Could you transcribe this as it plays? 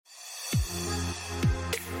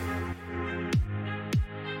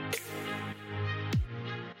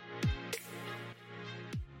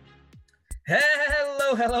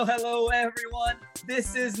Hello, everyone.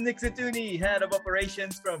 This is Nick Zatuni, Head of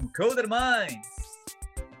Operations from Coder Minds.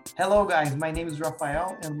 Hello, guys. My name is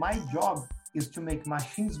Rafael, and my job is to make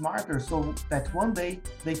machines smarter so that one day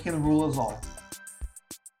they can rule us all.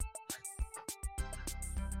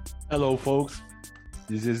 Hello, folks.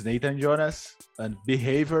 This is Nathan Jonas, and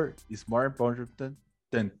behavior is more important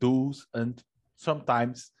than tools and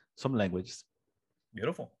sometimes some languages.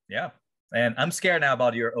 Beautiful. Yeah. And I'm scared now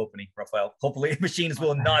about your opening, Rafael. Hopefully machines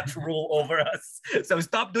will not rule over us. So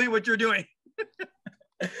stop doing what you're doing.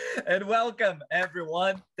 And welcome,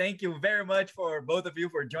 everyone. Thank you very much for both of you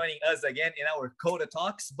for joining us again in our Coda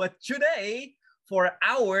Talks. But today, for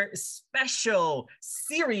our special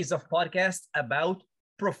series of podcasts about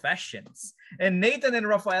professions. And Nathan and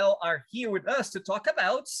Rafael are here with us to talk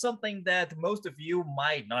about something that most of you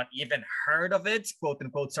might not even heard of it, quote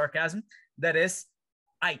unquote sarcasm, that is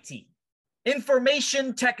IT.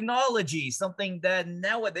 Information technology, something that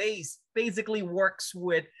nowadays basically works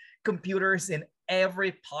with computers in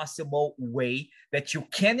every possible way that you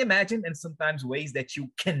can imagine and sometimes ways that you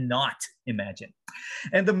cannot imagine.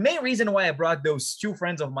 And the main reason why I brought those two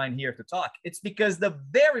friends of mine here to talk, it's because the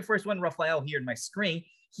very first one, Rafael, here on my screen,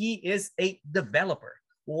 he is a developer,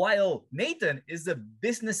 while Nathan is a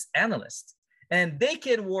business analyst. And they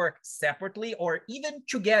can work separately or even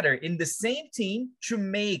together in the same team to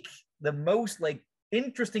make the most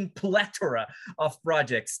interesting plethora of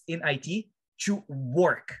projects in IT to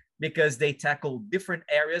work, because they tackle different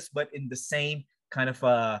areas, but in the same kind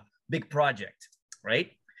of big project, right?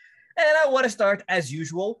 And I want to start, as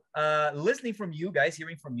usual, listening from you guys,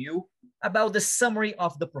 hearing from you about the summary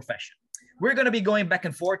of the profession. We're going to be going back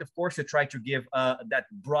and forth, of course, to try to give that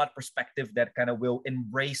broad perspective that kind of will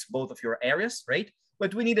embrace both of your areas, right?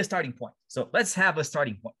 But we need a starting point. So let's have a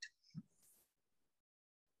starting point.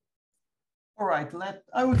 All right,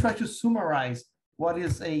 I will try to summarize what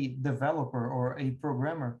is a developer or a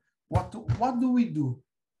programmer. What do we do?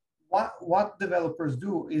 What developers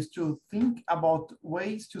do is to think about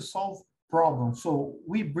ways to solve problems. So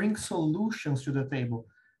we bring solutions to the table.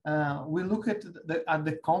 We look at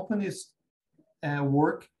the company's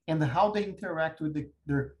work and how they interact with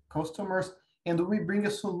their customers, and we bring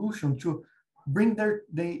a solution to bring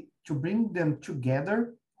them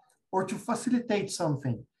together or to facilitate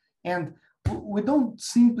something. And we don't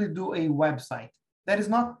simply do a website. That is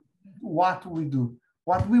not what we do.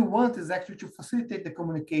 What we want is actually to facilitate the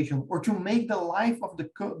communication or to make the life of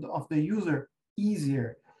the user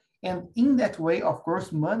easier. And in that way, of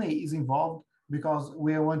course, money is involved because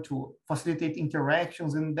we want to facilitate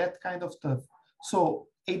interactions and that kind of stuff. So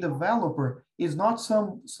a developer is not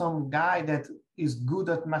some guy that is good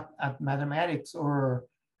at mathematics or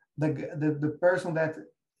the person that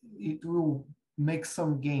it will make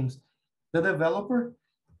some games. The developer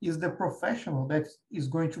is the professional that is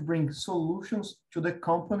going to bring solutions to the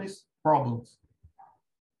company's problems.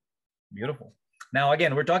 Beautiful. Now,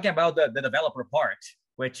 again, we're talking about the developer part,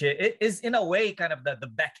 which is in a way kind of the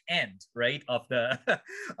back end, right, of the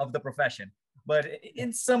of the profession. But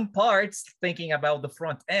in some parts, thinking about the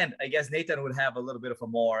front end, I guess Nathan would have a little bit of a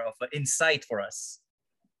more of an insight for us.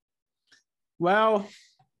 Well,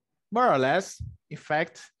 more or less. In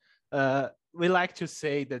fact, we like to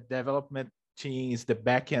say that development team is the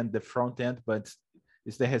back end, the front end, but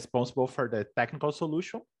is the responsible for the technical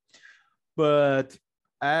solution. But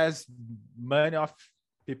as many of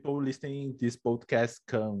people listening this podcast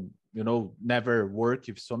can, never work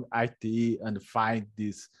with some IT and find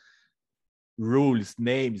these rules,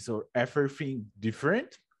 names, or everything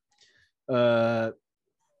different.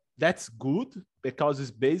 That's good because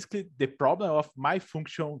it's basically the problem of my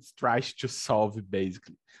function tries to solve.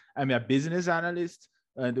 Basically, I'm a business analyst,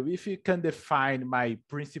 and if you can define my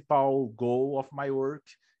principal goal of my work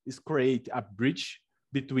is create a bridge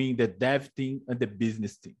between the dev team and the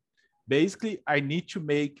business team. Basically, I need to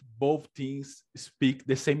make both teams speak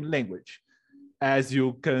the same language. As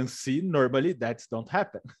you can see, normally that don't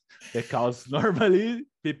happen because normally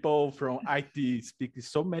people from IT speak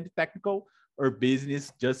so many technical or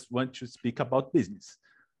business just want to speak about business.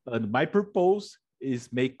 And my purpose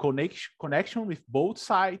is make connection with both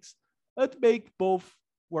sides and make both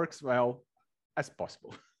works well as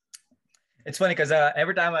possible. It's funny because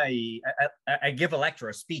every time I give a lecture,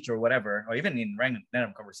 a speech, or whatever, or even in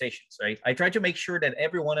random conversations, right? I try to make sure that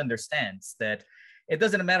everyone understands that it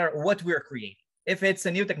doesn't matter what we're creating. If it's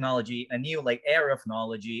a new technology, a new area of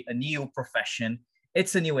knowledge, a new profession,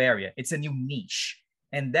 it's a new area, it's a new niche.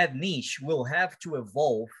 And that niche will have to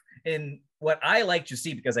evolve in what I like to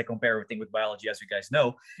see, because I compare everything with biology, as you guys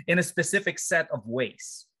know, in a specific set of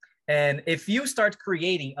ways. And if you start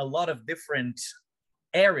creating a lot of different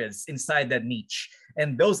areas inside that niche,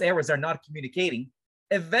 and those areas are not communicating,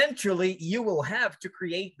 eventually you will have to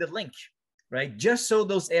create the link, right? Just so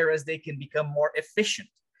those areas, they can become more efficient.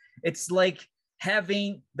 It's like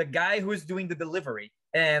having the guy who's doing the delivery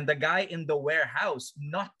and the guy in the warehouse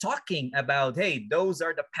not talking about, hey, those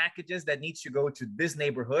are the packages that needs to go to this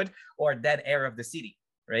neighborhood or that area of the city,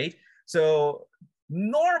 right? So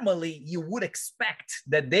normally you would expect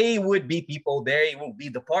that they would be people, there will be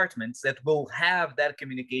departments that will have that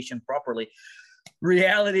communication properly.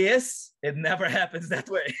 Reality is, it never happens that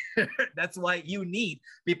way. That's why you need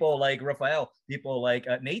people like Rafael, people like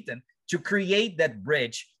Nathan, to create that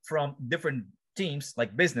bridge from different teams,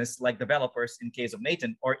 like business, like developers in case of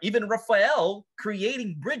Nathan, or even Rafael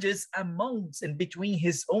creating bridges amongst and between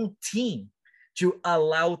his own team to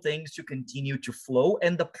allow things to continue to flow.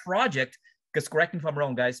 And the project, because correct me if I'm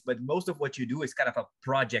wrong, guys, but most of what you do is kind of a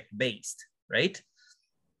project based, right?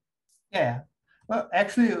 Yeah. Well,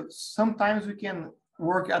 actually, sometimes we can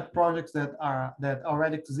work at projects that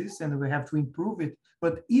already exist and we have to improve it.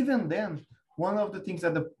 But even then, one of the things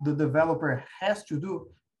that the developer has to do,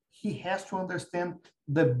 he has to understand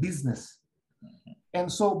the business.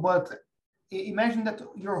 And so, but imagine that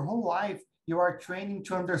your whole life you are training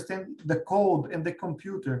to understand the code and the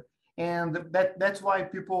computer, and that's why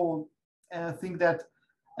people think that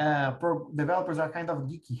developers are kind of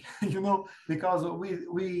geeky, because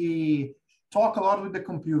we talk a lot with the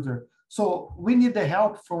computer. So we need the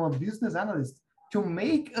help from a business analyst to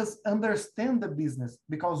make us understand the business,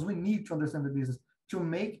 because we need to understand the business to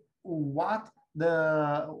make what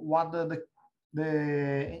the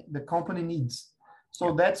company needs.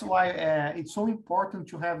 So that's why it's so important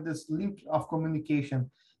to have this link of communication.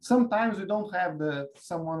 Sometimes we don't have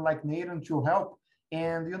someone like Nathan to help,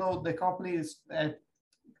 and the company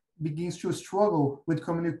begins to struggle with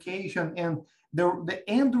communication, and the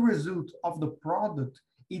end result of the product,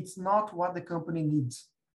 it's not what the company needs.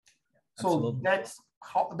 So that's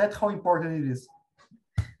how important it is.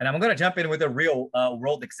 And I'm going to jump in with a real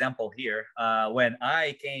world example here. When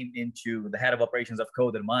I came into the head of operations of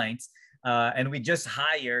Code and Minds, and we just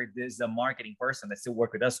hired this marketing person that still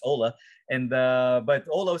work with us, Ola, and but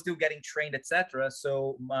Ola was still getting trained, etc.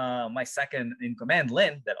 So my second in command,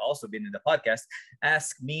 Lynn, that also been in the podcast,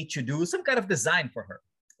 asked me to do some kind of design for her.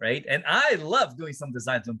 Right. And I love doing some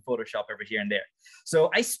designs on Photoshop over here and there. So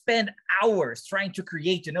I spend hours trying to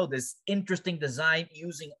create, this interesting design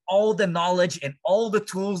using all the knowledge and all the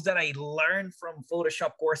tools that I learned from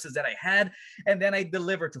Photoshop courses that I had. And then I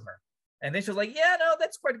deliver to her. And then she was like, yeah, no,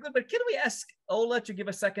 that's quite good. But can we ask Ola to give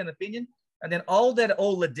a second opinion? And then all that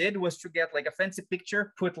Ola did was to get like a fancy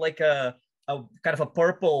picture, put like a kind of a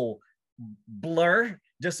purple blur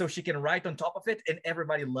just so she can write on top of it. And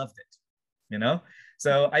everybody loved it.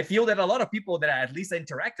 So I feel that a lot of people that I at least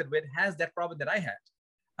interacted with has that problem that I had.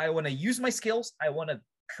 I want to use my skills. I want to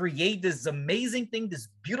create this amazing thing, this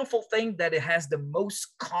beautiful thing that it has the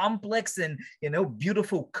most complex and,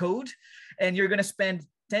 beautiful code. And you're going to spend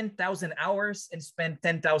 10,000 hours and spend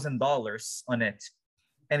 $10,000 on it.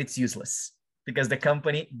 And it's useless because the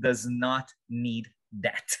company does not need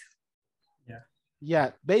that.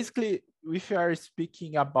 Yeah. Basically, if you are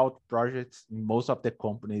speaking about projects in most of the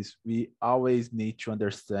companies, we always need to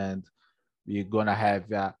understand we're going to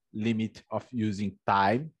have a limit of using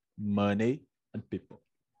time, money, and people.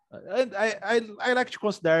 And I like to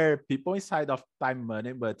consider people inside of time,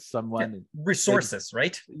 money, but someone... Resources,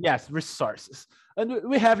 right? Yes, resources. And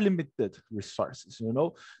we have limited resources,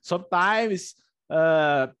 Sometimes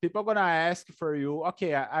people are going to ask for you,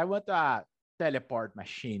 okay, I want a teleport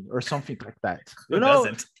machine or something like that.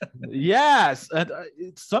 Doesn't? Yes, and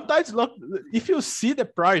sometimes look, if you see the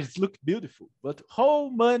project, look beautiful, but how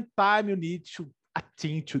much time you need to a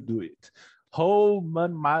team to do it? How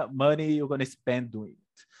much money you're gonna spend doing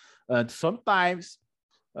it? And sometimes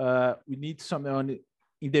we need someone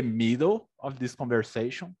in the middle of this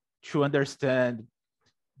conversation to understand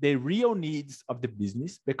the real needs of the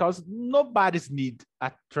business, because nobody's need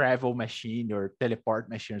a travel machine or teleport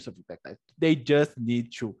machine or something like that. They just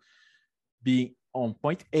need to be on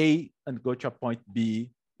point A and go to a point B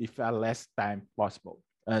if a less time possible.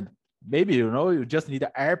 And maybe, you just need an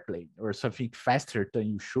airplane or something faster than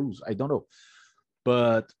you choose. I don't know.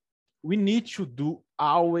 But we need to do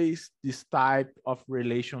always this type of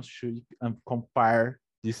relationship and compare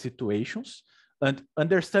these situations and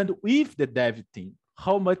understand with the dev team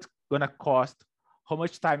how much gonna cost, how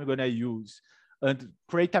much time you're gonna use, and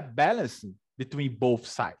create a balance between both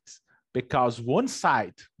sides. Because one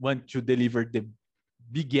side wants to deliver the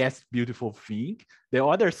biggest beautiful thing, the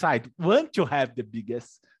other side wants to have the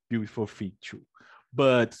biggest beautiful thing too.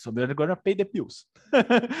 But so they're gonna pay the bills,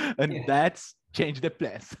 and that's change the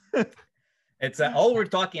plans. It's all we're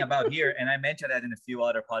talking about here, and I mentioned that in a few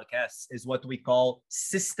other podcasts, is what we call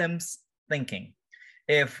systems thinking.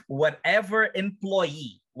 If whatever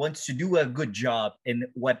employee wants to do a good job in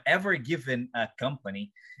whatever given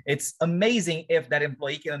company, it's amazing if that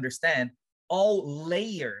employee can understand all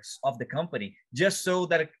layers of the company, just so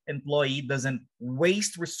that an employee doesn't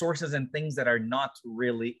waste resources and things that are not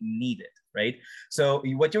really needed, right? So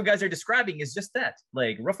what you guys are describing is just that.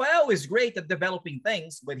 Like, Rafael is great at developing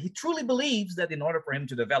things, but he truly believes that in order for him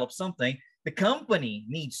to develop something, the company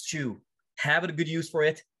needs to have a good use for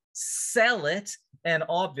it, sell it, and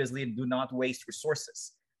obviously do not waste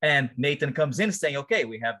resources. And Nathan comes in saying, okay,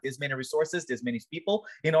 we have this many resources, this many people,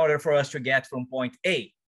 in order for us to get from point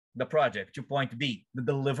A, the project, to point B, the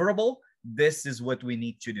deliverable. This is what we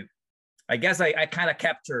need to do. I guess I kind of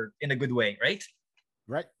captured in a good way, right?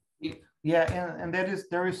 Right. Yeah, and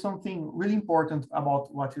there is something really important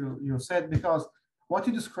about what you said, because what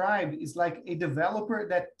you described is like a developer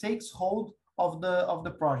that takes hold of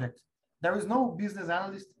the project. There is no business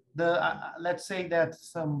analyst. Let's say that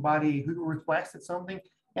somebody who requested something,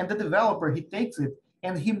 and the developer, he takes it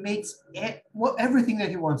and he makes everything that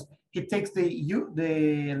he wants. He takes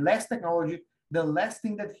the last technology, the last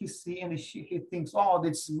thing that he see, and he thinks, oh,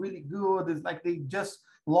 that's really good. It's like they just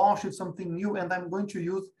launched something new, and I'm going to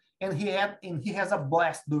use. And he has a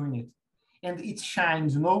blast doing it, and it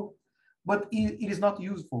shines, but it is not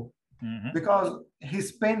useful, because he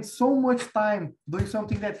spends so much time doing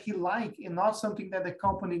something that he likes and not something that the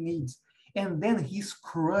company needs, and then he's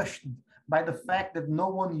crushed by the fact that no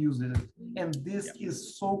one uses it, and this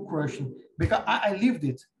is so crushing, because I lived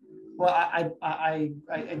it. Well, I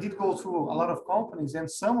did go through a lot of companies, and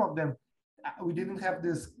some of them we didn't have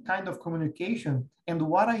this kind of communication, and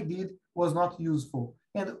what I did was not useful.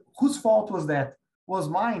 And whose fault was that? Was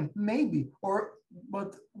mine? Maybe.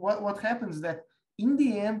 But what happens is that in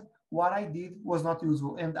the end, what I did was not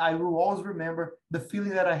useful, and I will always remember the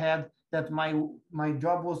feeling that I had that my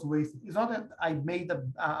job was wasted. It's not that I made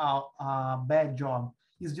a bad job.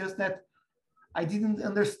 It's just that I didn't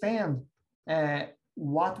understand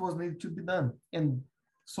what was needed to be done, and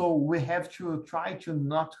so we have to try to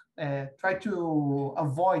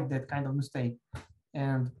avoid that kind of mistake,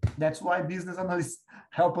 and that's why business analysts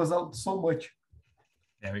help us out so much.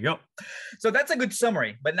 There we go. So that's a good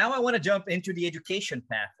summary. But now I want to jump into the education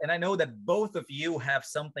path. And I know that both of you have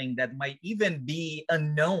something that might even be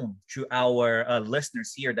unknown to our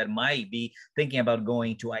listeners here that might be thinking about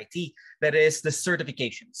going to IT. That is the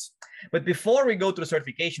certifications. But before we go to the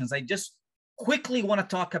certifications, I just quickly want to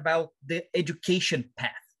talk about the education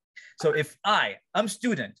path. So if I'm a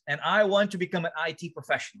student and I want to become an IT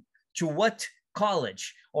professional, to what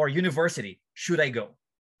college or university should I go?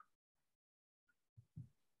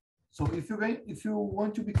 So if you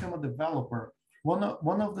want to become a developer,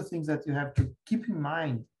 one of the things that you have to keep in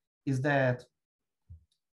mind is that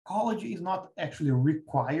college is not actually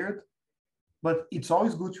required, but it's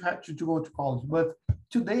always good to have to go to college. But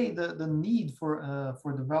today the need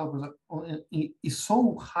for developers is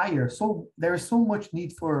so higher, so there is so much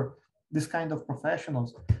need for this kind of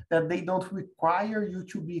professionals that they don't require you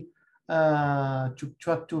to be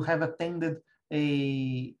to have attended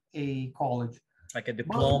a college. Like a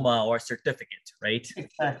diploma or certificate, right?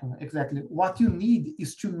 Exactly. What you need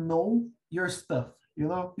is to know your stuff.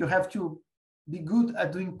 You have to be good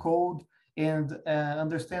at doing code and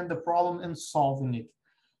understand the problem and solving it.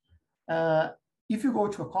 If you go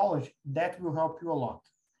to a college, that will help you a lot.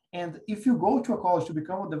 And if you go to a college to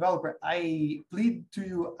become a developer, I plead to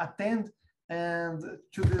you attend and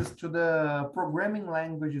to the programming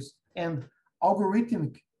languages and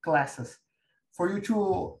algorithmic classes, for you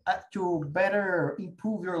to better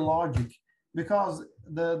improve your logic, because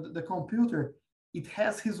the computer, it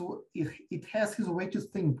has his way to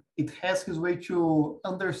think, it has his way to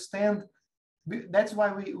understand. That's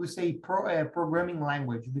why we say programming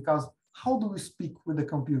language, because how do we speak with the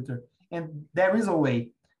computer? And there is a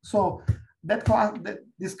way. So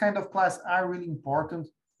this kind of class are really important,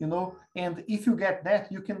 and if you get that,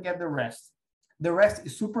 you can get the rest. The rest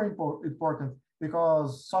is super important,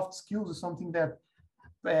 because soft skills is something that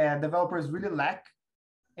developers really lack,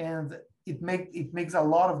 and it makes a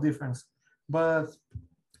lot of difference. But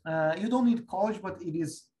you don't need college, but it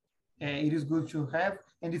is good to have.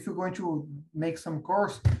 And if you're going to make some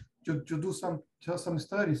course to do some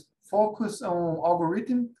studies, focus on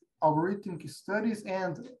algorithmic studies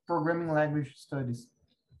and programming language studies.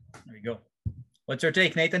 There you go. What's your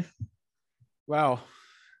take, Nathan? Well,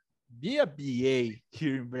 be a BA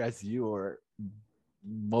here in Brazil or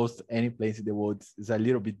most any place in the world is a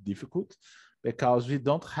little bit difficult, because we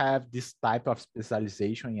don't have this type of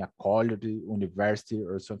specialization in a college, university,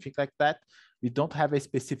 or something like that. We don't have a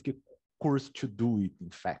specific course to do it,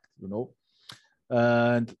 in fact, you know.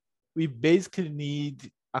 And we basically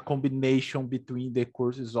need a combination between the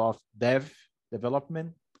courses of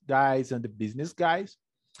development guys and the business guys.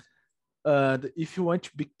 And if you want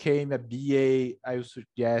to become a BA, I would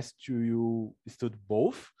suggest you study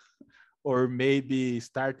both, or maybe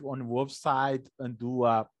start on one side and do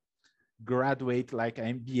a graduate like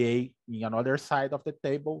an MBA in another side of the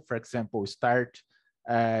table. For example, start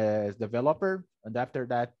as developer, and after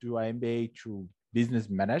that do an MBA to business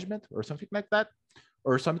management or something like that.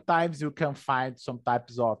 Or sometimes you can find some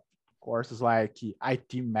types of courses like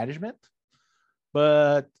IT management.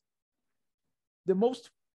 But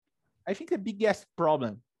I think the biggest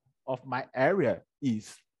problem of my area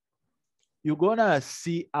is you're gonna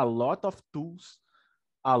see a lot of tools,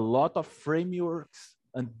 a lot of frameworks,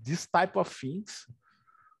 and this type of things,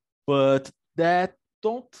 but that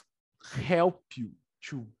don't help you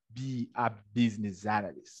to be a business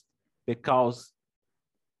analyst. Because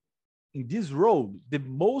in this role, the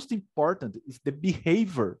most important is the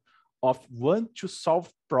behavior of want to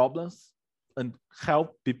solve problems and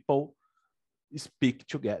help people speak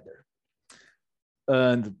together.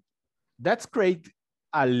 And that's great.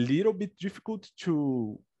 A little bit difficult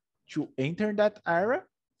to enter that area,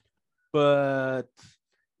 but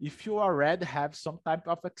if you already have some type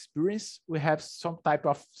of experience, we have some type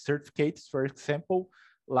of certificates, for example,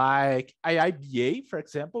 like IIBA, for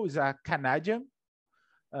example, is a Canadian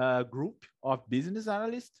group of business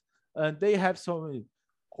analysts, and they have some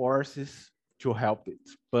courses to help it,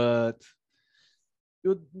 but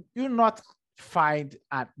you not find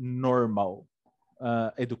a normal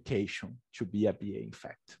education to be a BA, in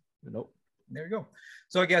fact, you know. There you go.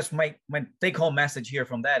 So I guess my take-home message here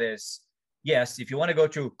from that is, yes, if you want to go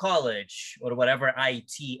to college or whatever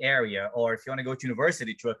IT area, or if you want to go to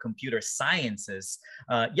university to a computer sciences,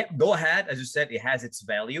 yeah, go ahead. As you said, it has its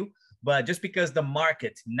value. But just because the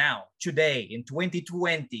market now, today, in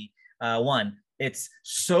 2021, it's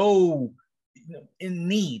so in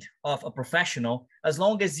need of a professional, as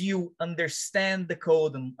long as you understand the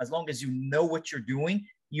code and as long as you know what you're doing,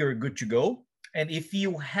 you're good to go. And if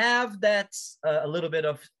you have that a little bit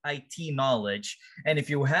of IT knowledge, and if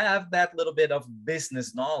you have that little bit of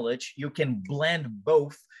business knowledge, you can blend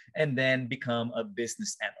both and then become a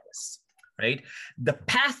business analyst, right? The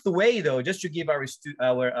pathway, though, just to give our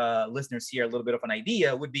listeners here a little bit of an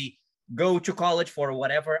idea, would be go to college for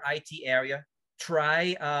whatever IT area,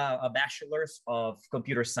 try a bachelor's of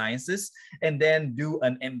computer sciences, and then do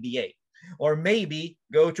an MBA. Or maybe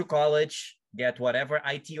go to college, get whatever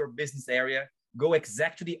IT or business area, go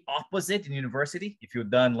exactly the opposite in university. If you've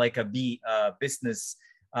done like a business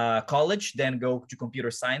college, then go to computer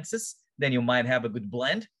sciences. Then you might have a good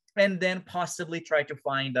blend, and then possibly try to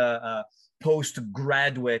find a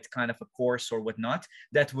postgraduate kind of a course or whatnot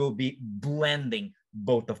that will be blending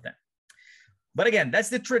both of them. But again, that's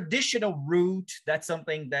the traditional route. That's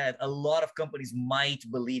something that a lot of companies might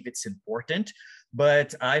believe it's important.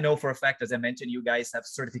 But I know for a fact, as I mentioned, you guys have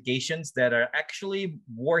certifications that are actually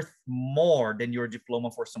worth more than your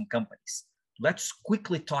diploma for some companies. Let's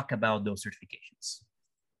quickly talk about those certifications.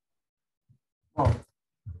 Well,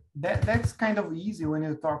 that's kind of easy when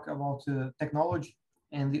you talk about technology,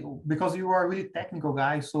 and because you are a really technical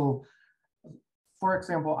guy. So, for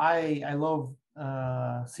example, I love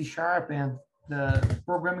C# and the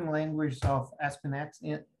programming language of ASP.NET.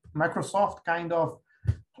 Microsoft kind of,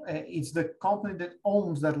 it's the company that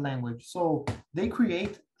owns that language. So they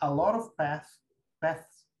create a lot of paths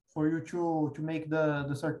for you to make the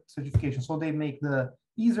certification. So they make the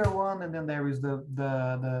easier one, and then there is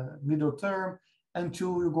the middle term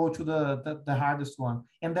until you go to the hardest one.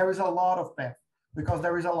 And there is a lot of paths because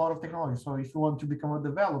there is a lot of technology. So if you want to become a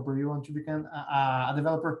developer, you want to become a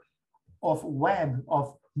developer of web,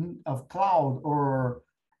 of cloud, or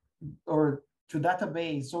to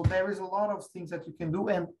database. So there is a lot of things that you can do,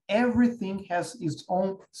 and everything has its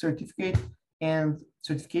own certificate and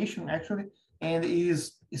certification actually, and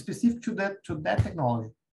is specific to that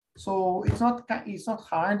technology. So it's not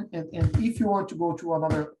hard. And if you want to go to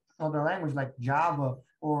another language like Java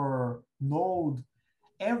or Node,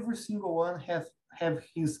 every single one have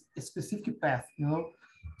his specific path, you know.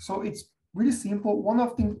 So it's really simple. One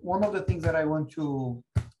of the things that I want to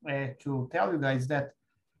tell you guys that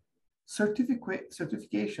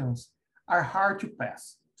certifications are hard to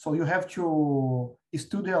pass. So you have to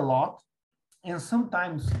study a lot, and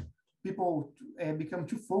sometimes people become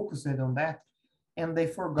too focused on that, and they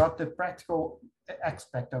forgot the practical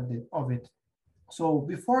aspect of it. So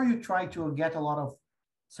before you try to get a lot of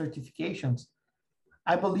certifications,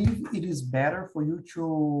 I believe it is better for you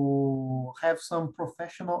to have some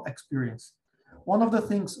professional experience. One of the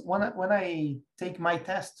things, when I take my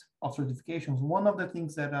test of certifications, one of the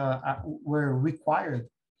things that were required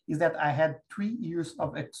is that I had 3 years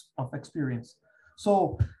of experience.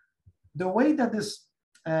 So the way that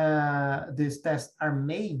these tests are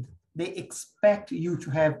made, they expect you to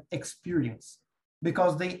have experience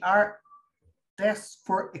because they are tests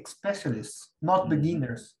for specialists, not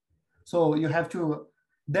beginners. So you have to,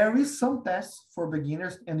 there is some tests for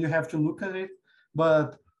beginners and you have to look at it,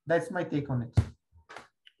 but that's my take on it.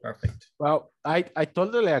 Perfect. Well, I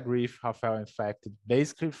totally agree with Rafael. In fact,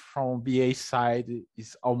 basically from BA side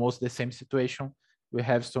is almost the same situation. We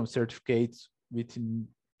have some certificates within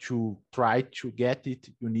to try to get it.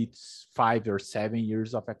 You need 5 or 7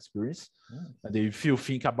 years of experience. And if you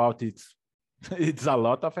think about it, it's a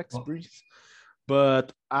lot of experience.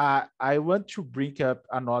 But I want to bring up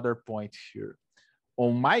another point here.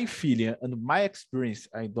 On my feeling and my experience,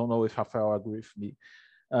 I don't know if Rafael agree with me,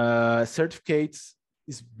 certificates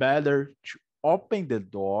is better to open the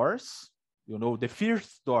doors, you know, the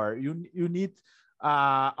first door. You need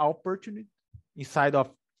opportunity inside of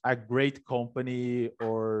a great company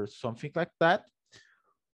or something like that.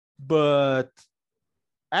 But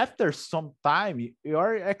after some time,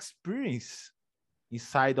 your experience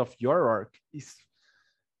inside of your work is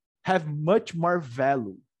have much more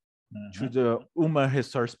value to the human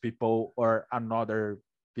resource people or another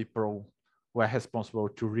people who are responsible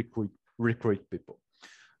to recruit people.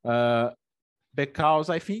 Because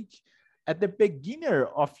I think at the beginning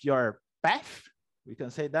of your path, we can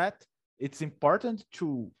say that it's important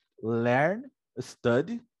to learn,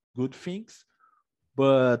 study good things,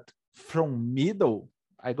 but from middle,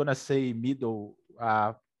 I'm gonna say middle,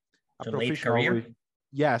 a professional with,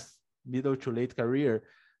 yes, middle to late career,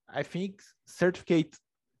 I think certificate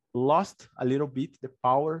lost a little bit the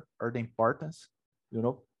power or the importance, you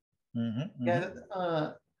know? Yeah,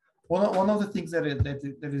 one of the things that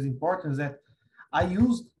is important is that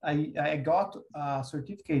I got a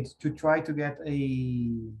certificate to try to get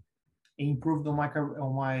improved on my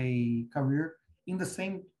career in the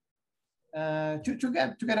same to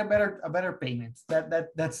get a better payment.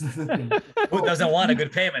 That's the thing. Who doesn't want a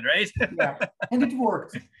good payment, right? Yeah, and it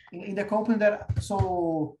worked in the company that,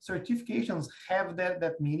 so certifications have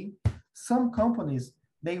that meaning. Some companies,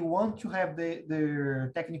 they want to have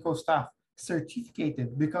their technical staff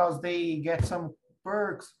certificated because they get some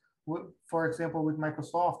perks. For example, with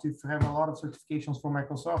Microsoft, if you have a lot of certifications for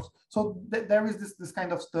Microsoft, so there is this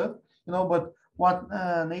kind of stuff, you know. But what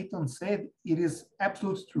Nathan said, it is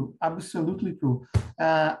absolutely true, absolutely true.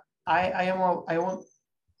 I am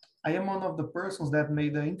one of the persons that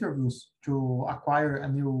made the interviews to acquire a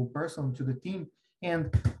new person to the team.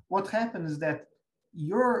 And what happened is that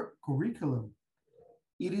your curriculum,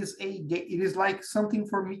 it is like something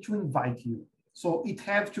for me to invite you. So it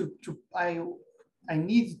have to I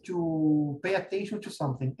need to pay attention to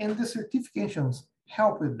something, and the certifications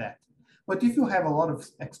help with that. But if you have a lot of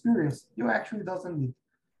experience, you actually doesn't need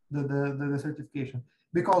the certification,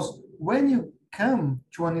 because when you come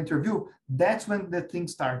to an interview, that's when the thing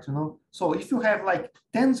starts, you know. So if you have like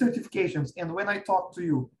 10 certifications and when I talk to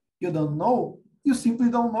you, you don't know, you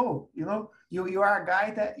simply don't know, you know. You are a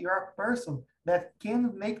guy, that you are a person that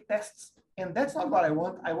can make tests, and that's not what I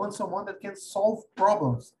want. I want someone that can solve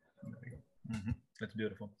problems. That's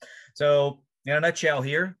beautiful. So in a nutshell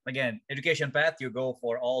here, again, education path, you go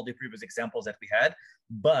for all the previous examples that we had,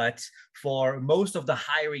 but for most of the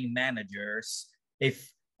hiring managers,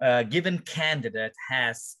 if a given candidate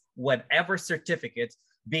has whatever certificate,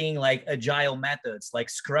 being like agile methods like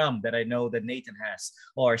Scrum that I know that Nathan has,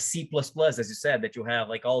 or C++, as you said, that you have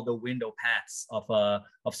like all the window paths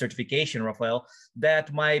of certification, Rafael,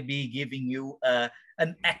 that might be giving you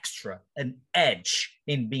an edge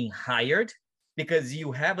in being hired, because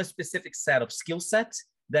you have a specific set of skill sets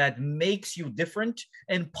that makes you different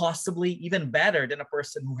and possibly even better than a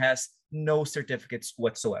person who has no certificates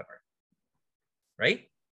whatsoever. Right?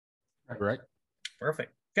 Right.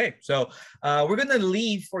 Perfect. Okay, so we're gonna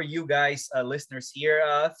leave for you guys, listeners here,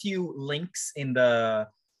 a few links in the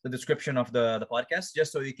description of the podcast,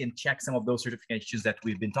 just so you can check some of those certifications that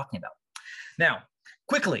we've been talking about. Now,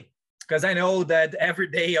 quickly, because I know that every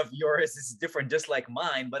day of yours is different, just like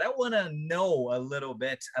mine, but I want to know a little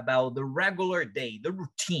bit about the regular day, the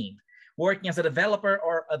routine, working as a developer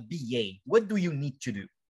or a BA. What do you need to do?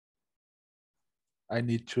 I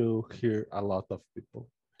need to hear a lot of people.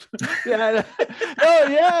 Yeah. Oh,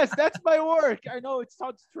 yes, that's my work. I know it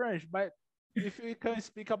sounds strange, but if we can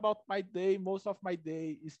speak about my day, most of my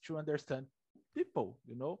day is to understand people,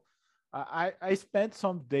 you know. I spent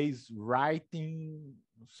some days writing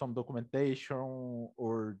some documentation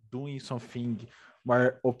or doing something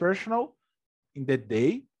more operational in the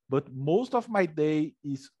day, but most of my day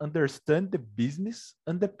is understand the business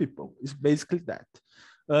and the people. It's basically that.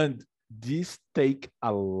 And this take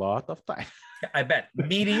a lot of time. I bet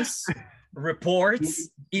meetings, reports,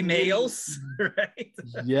 emails, right?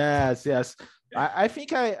 Yes, yes. I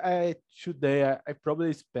think I today I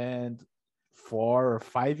probably spend 4 or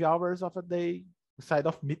 5 hours of a day inside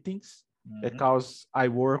of meetings because I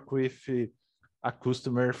work with a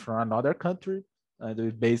customer from another country and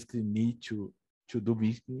we basically need to do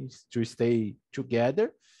meetings to stay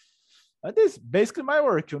together. And this is basically my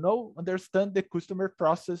work, understand the customer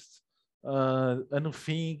process and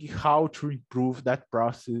think how to improve that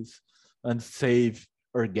process and save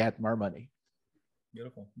or get more money.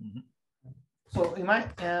 Beautiful. So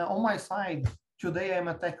on my side, today I'm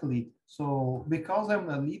a tech lead. So because I'm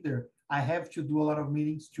a leader, I have to do a lot of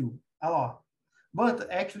meetings too, a lot.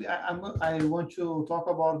 But actually, I want to talk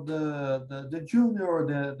about the junior or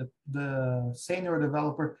the senior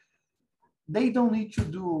developer. They don't need to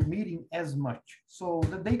do meeting as much. So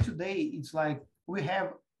the day to day, it's like we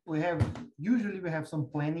have usually we have some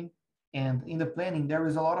planning, and in the planning there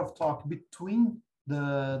is a lot of talk between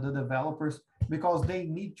the developers because they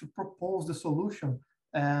need to propose the solution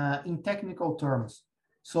in technical terms.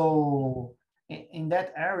 So in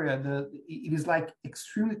that area, it is like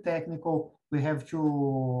extremely technical. We have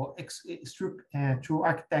to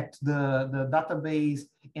architect the database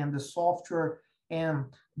and the software, and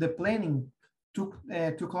the planning took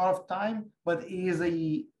a lot of time. But it is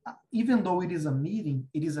even though it is a meeting,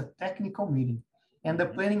 it is a technical meeting, and the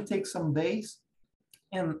planning takes some days.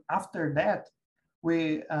 And after that,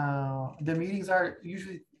 the meetings are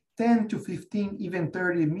usually 10 to 15, even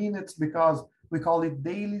 30 minutes because we call it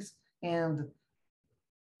dailies. And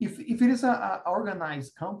if it is a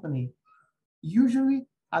organized company, usually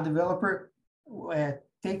a developer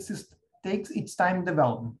takes its time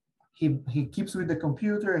development. He keeps with the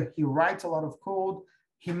computer, he writes a lot of code.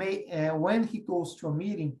 He may when he goes to a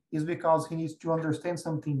meeting is because he needs to understand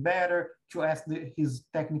something better, to ask his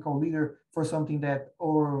technical leader for something that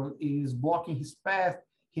or is blocking his path.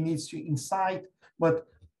 He needs to insight. But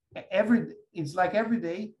it's like every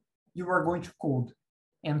day you are going to code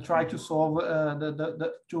and try to solve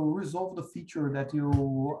to resolve the feature that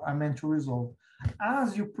you are meant to resolve.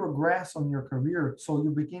 As you progress on your career, so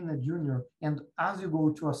you begin a junior, and as you go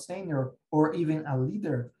to a senior or even a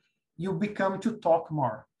leader, you become to talk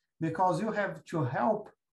more because you have to help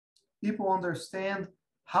people understand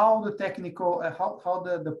how the technical, how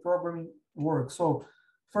the programming works. So,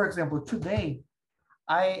 for example, today,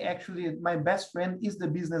 my best friend is the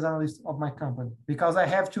business analyst of my company because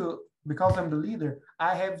because I'm the leader,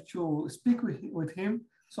 I have to speak with him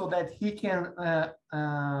so that he can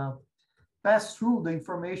pass through the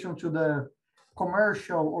information to the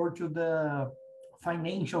commercial or to the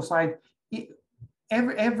financial side. The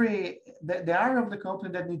area of the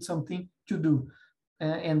company that needs something to do,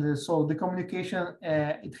 so the communication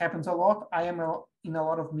it happens a lot. I am in a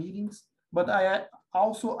lot of meetings, but I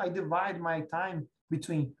divide my time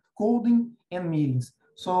between coding and meetings.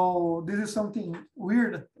 So this is something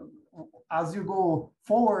weird. As you go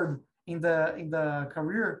forward in the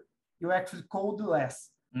career, you actually code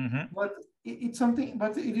less. But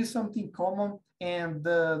it is something common, and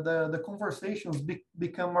the conversations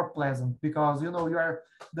become more pleasant because you are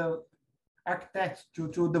the architect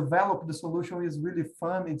to develop the solution is really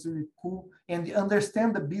fun, it's really cool, and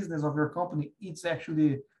understand the business of your company. It's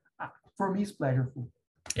actually for me it's pleasurable.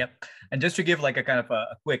 Yep. And just to give like a kind of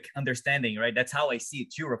a quick understanding, right? That's how I see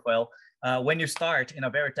it too, Rafael. When you start in a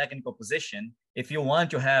very technical position, if you want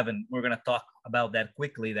to have, and we're going to talk about that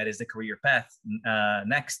quickly, that is the career path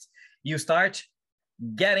next, you start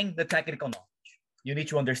getting the technical knowledge. You need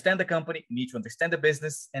to understand the company, you need to understand the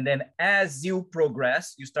business. And then as you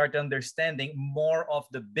progress, you start understanding more of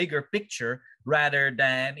the bigger picture rather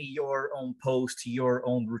than your own post, your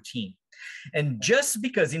own routine. And just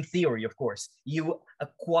because in theory, of course, you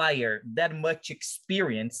acquire that much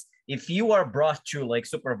experience, if you are brought to like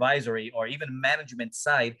supervisory or even management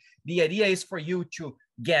side, the idea is for you to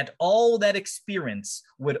get all that experience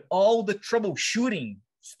with all the troubleshooting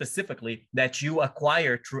specifically that you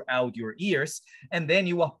acquire throughout your years, and then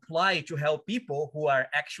you apply to help people who are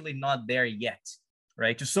actually not there yet,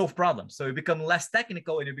 right? To solve problems. So you become less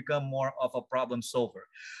technical and you become more of a problem solver.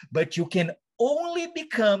 But you can only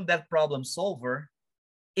become that problem solver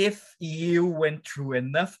if you went through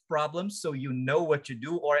enough problems so you know what to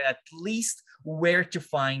do, or at least where to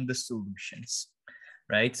find the solutions,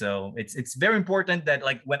 right? So it's very important that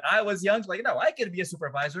like when I was young, like, I could be a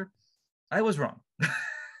supervisor, I was wrong.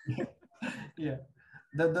 Yeah.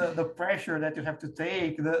 The pressure that you have to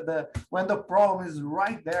take, the when the problem is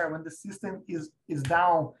right there, when the system is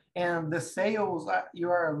down and the sales you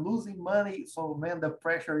are losing money, so man, the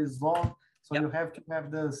pressure is long. So Yep. you have to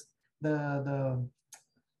have this the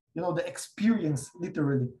the experience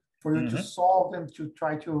literally for you to solve and to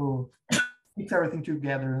try to fix everything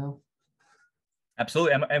together.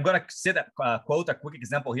 Absolutely. I'm going to say that quote, a quick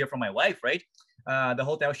example here from my wife, right? The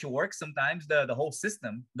hotel she works, sometimes the whole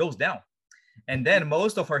system goes down. And then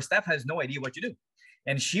most of her staff has no idea what to do.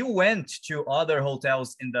 And she went to other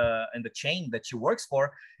hotels in the chain that she works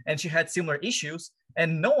for, and she had similar issues,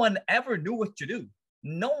 and no one ever knew what to do.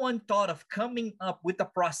 No one thought of coming up with a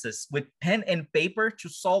process with pen and paper to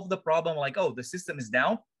solve the problem. Like, oh, the system is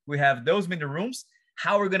down. We have those many rooms.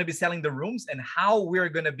 How we're going to be selling the rooms, and how we're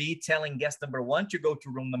going to be telling guest number 1 to go to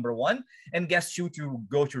room number 1 and guest 2 to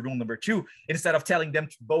go to room number 2, instead of telling them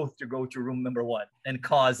both to go to room number 1 and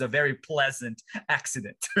cause a very pleasant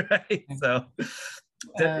accident, right? So,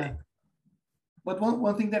 but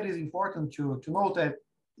one thing that is important to note that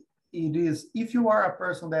it is, if you are a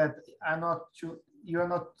person that are not you're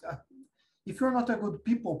not if you're not a good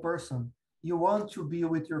people person, you want to be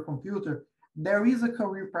with your computer, there is a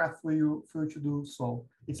career path for you to do so.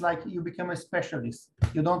 It's like you become a specialist.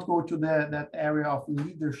 You don't go to that area of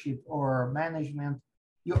leadership or management.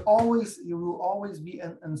 You will always be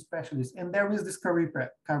a specialist, and there is this career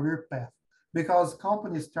path, because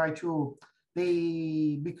companies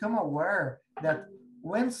they become aware that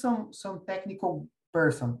when some technical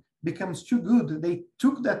person becomes too good, they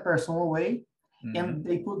took that person away and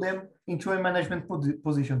they put them into a management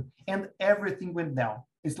position, and everything went down.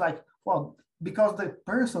 It's like, well, because the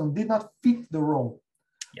person did not fit the role.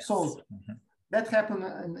 Yes. So that happened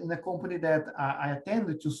in a company that I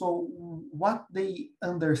attended to. So what they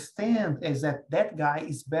understand is that guy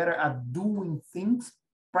is better at doing things,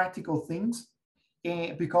 practical things,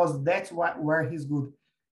 because that's where he's good.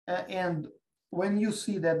 And when you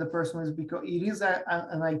see that the person is, because it is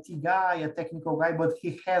an IT guy, a technical guy, but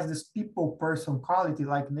he has this people person quality,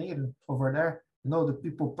 like Nathan over there, the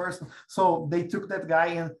people person. So they took that guy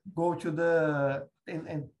and go to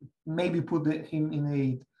and maybe put him in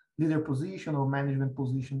a leader position or management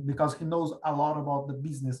position, because he knows a lot about the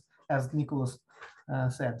business, as Nicholas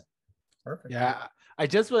said. Perfect. Yeah, I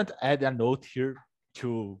just want to add a note here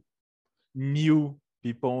to new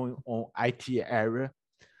people on IT area.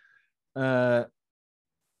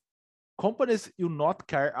 Companies will not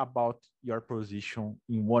care about your position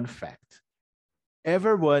in one fact.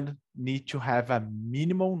 Everyone needs to have a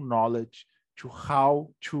minimum knowledge to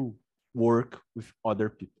how to work with other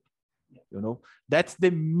people. That's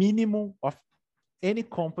the minimum of any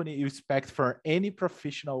company you expect for any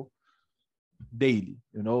professional daily.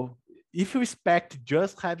 If you expect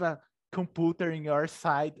just have a computer in your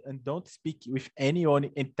side and don't speak with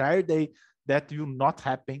anyone entire day, that will not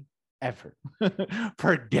happen ever.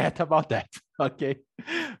 Forget about that. Okay.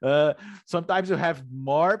 Sometimes you have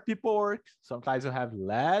more people work, sometimes you have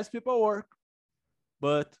less people work,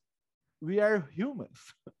 but we are humans.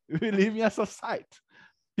 We live in a society.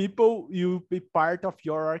 People will be part of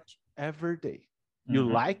your work every day, you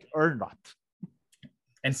like or not.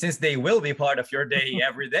 And since they will be part of your day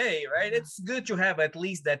every day, right? It's good to have at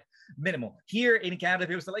least that minimal. Here in Canada,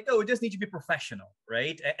 people say like, oh, we just need to be professional,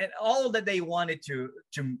 right? And all that they wanted to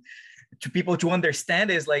people to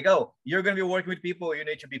understand is like, oh, you're going to be working with people. You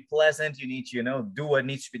need to be pleasant. You need to, do what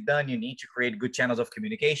needs to be done. You need to create good channels of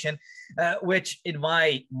communication, which in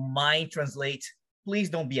my mind translate, please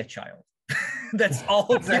don't be a child. That's all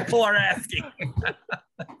people are asking.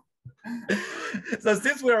 So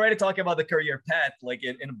since we're already talking about the career path, like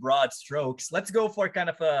in broad strokes, let's go for kind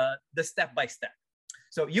of the step-by-step.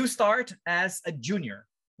 So you start as a junior,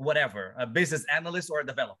 whatever, a business analyst or a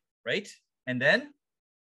developer, right? And then?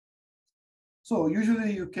 So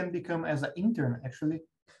usually you can become as an intern, actually.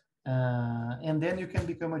 And then you can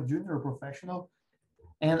become a junior professional.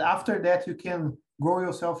 And after that, you can grow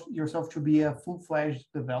yourself to be a full-fledged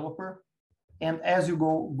developer. And as you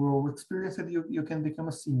grow experience, you can become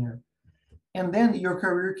a senior. And then your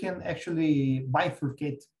career can actually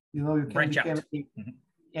bifurcate. You can branch become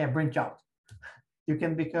out. Branch out. You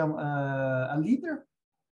can become a leader,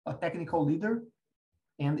 a technical leader,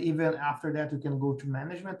 and even after that, you can go to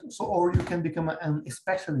management. So, or you can become a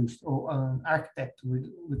specialist or an architect.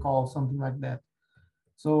 We call something like that.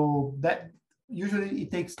 So that usually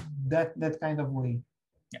it takes that kind of way.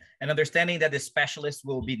 Yeah. And understanding that the specialist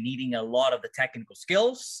will be needing a lot of the technical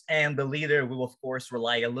skills, and the leader will, of course,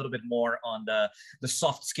 rely a little bit more on the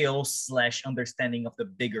soft skills / understanding of the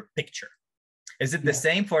bigger picture. Is it the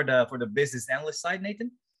same for the business analyst side,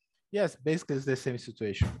 Nathan? Yes, basically it's the same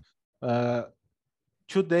situation.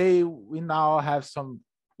 Today we now have some,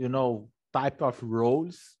 type of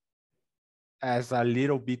roles as a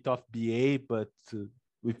little bit of BA, but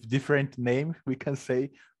with different name, we can say.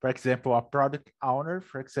 For example, a product owner,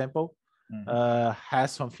 for example,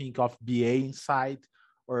 has something of BA inside,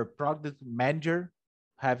 or a product manager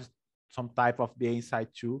have some type of BA inside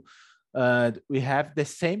too. We have the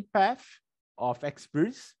same path of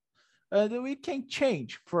experience, and we can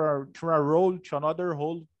change from a role to another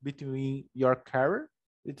role between your career.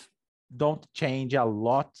 It's don't change a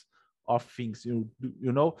lot of things. You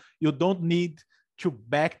don't need to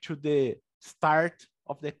back to the start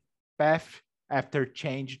of the path after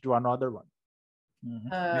change to another one.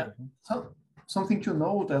 So something to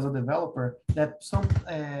note as a developer that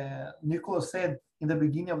Nicholas said in the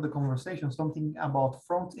beginning of the conversation, something about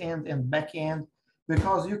front end and back end,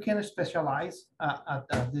 because you can specialize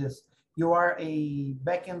at this. You are a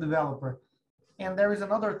back end developer. And there is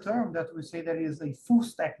another term that we say that is a full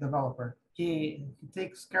stack developer. He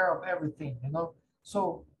takes care of everything,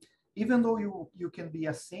 So even though you can be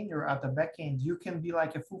a senior at the back end, you can be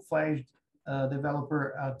like a full-fledged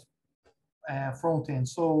developer at front end.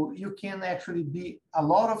 So you can actually be a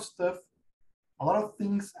lot of stuff, a lot of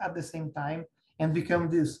things at the same time, and become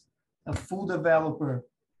this a full developer,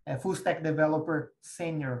 a full stack developer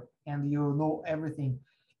senior, and you know everything.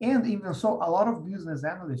 And even so, a lot of business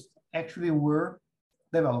analysts actually were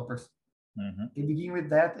developers. They begin with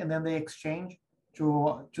that, and then they exchange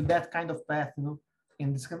to that kind of path,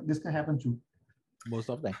 and this can happen too. Most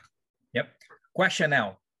of them. Yep. Question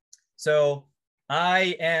now. So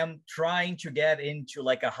I am trying to get into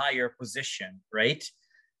like a higher position, right?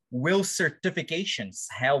 Will certifications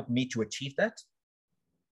help me to achieve that?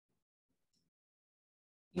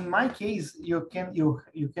 In my case, you can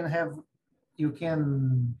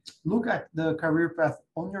look at the career path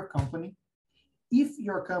on your company. If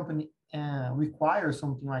your company requires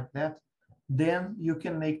something like that, then you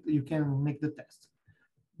can make the test.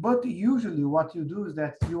 But usually what you do is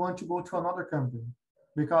that you want to go to another company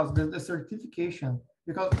because the certification,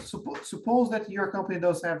 because suppose that your company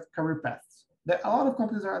does have career paths. A lot of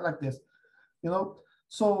companies are like this,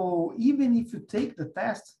 So even if you take the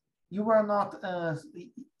test, you are not,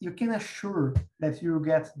 you can assure that you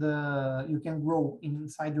can grow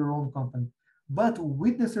inside your own company. But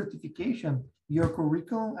with the certification, your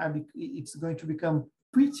curriculum, it's going to become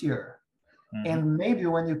prettier. And maybe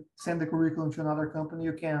when you send the curriculum to another company,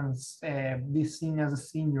 you can be seen as a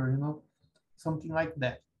senior, something like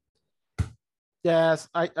that. Yes,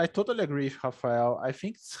 I totally agree, Rafael. I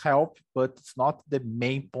think it's help, but it's not the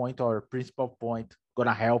main point or principal point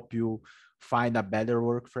gonna help you find a better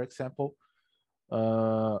work, for example.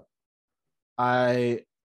 I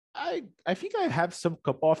think I have some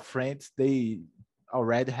couple of friends, they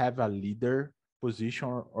already have a leader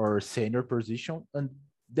position or senior position, and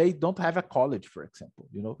they don't have a college, for example.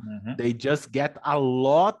 They just get a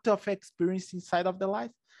lot of experience inside of the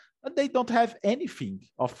life, but they don't have anything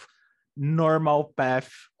of normal path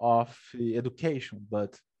of education,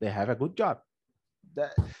 but they have a good job.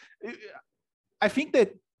 I think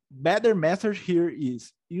that better message here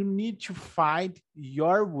is you need to find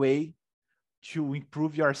your way to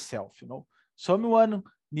improve yourself. Someone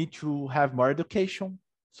need to have more education,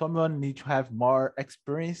 someone need to have more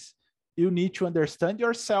experience. You need to understand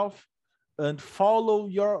yourself and follow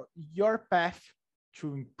your path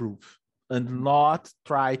to improve, and not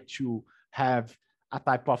try to have a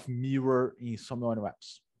type of mirror in someone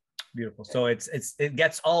else. Beautiful. So it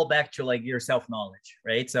gets all back to like your self-knowledge,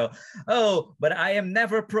 right? So, but I am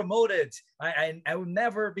never promoted. I will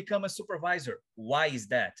never become a supervisor. Why is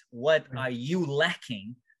that? What are you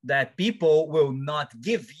lacking that people will not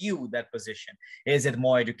give you that position? Is it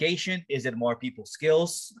more education? Is it more people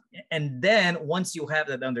skills? And then once you have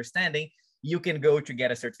that understanding, you can go to get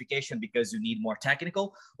a certification because you need more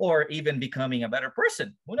technical, or even becoming a better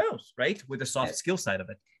person. Who knows, right? With the soft skill side of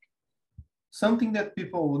it. Something that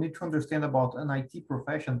people need to understand about an IT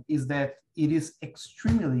profession is that it is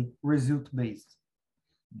extremely result-based.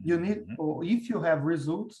 You need, if you have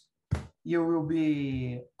results, you will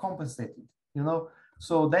be compensated,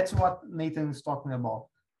 So that's what Nathan is talking about.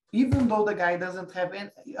 Even though the guy doesn't have any,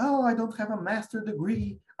 I don't have a master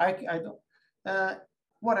degree, I don't,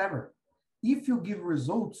 whatever. If you give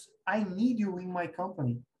results, I need you in my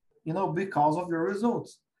company, because of your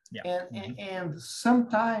results. Yeah. And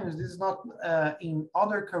sometimes this is not in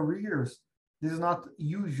other careers. This is not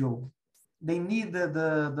usual. They need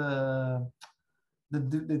the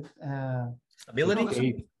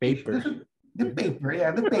paper. The paper,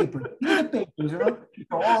 yeah, the paper. You need the papers,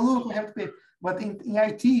 Oh, look, I have the paper. But in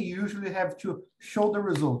IT, you usually have to show the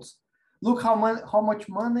results. Look how much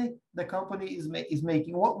money the company is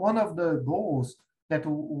making. One of the goals that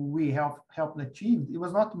we helped achieve, it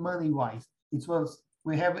was not money-wise. It was,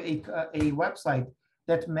 we have a website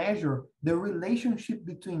that measure the relationship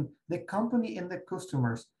between the company and the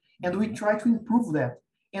customers. And we try to improve that.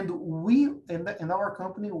 And we, in our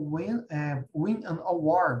company, win an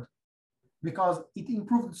award because it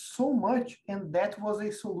improved so much. And that was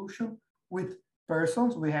a solution with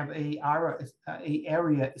persons. We have a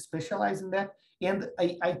area specialized in that, and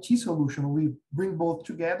a IT solution. We bring both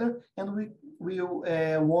together, and we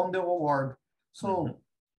won the award. So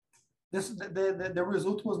the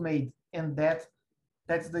result was made, and that's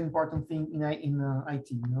the important thing in IT.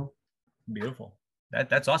 You know. Beautiful.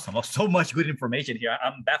 That's awesome. Oh, so much good information here.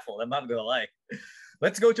 I'm baffled. I'm not gonna lie.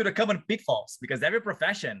 Let's go to the common pitfalls, because every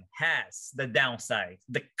profession has the downside,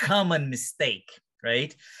 the common mistake,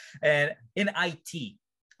 right? And in IT,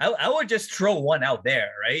 I would just throw one out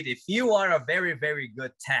there, right? If you are a very, very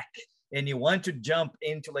good tech and you want to jump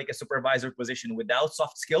into like a supervisor position without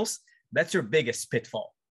soft skills, that's your biggest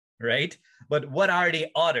pitfall, right? But what are the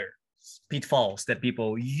other pitfalls that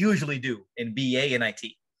people usually do in BA and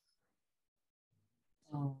IT?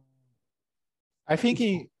 I think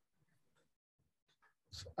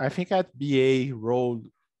at BA role,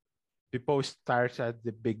 people start at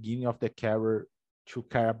the beginning of the career to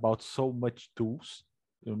care about so much tools,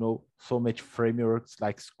 you know, so much frameworks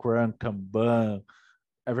like Scrum, Kanban,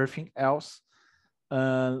 everything else.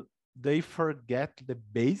 They forget the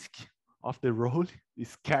basic of the role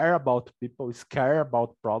is care about people, is care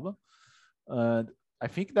about problem. And I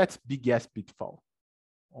think that's biggest pitfall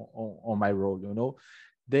on my role, you know.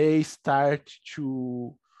 They start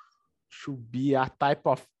to be a type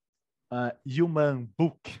of human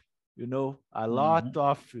book, you know, a lot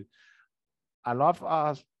of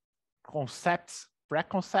concepts,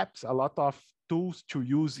 preconcepts, a lot of tools to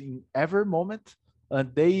use in every moment,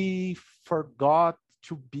 and they forgot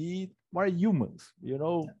to be more humans, you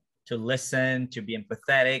know. To listen, to be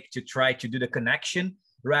empathetic, to try to do the connection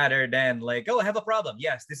rather than like, oh, I have a problem.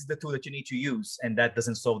 Yes, this is the tool that you need to use. And that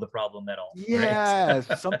doesn't solve the problem at all. Yes,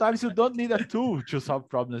 right? Sometimes you don't need a tool to solve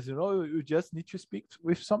problems, you know, you just need to speak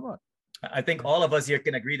with someone. I think all of us here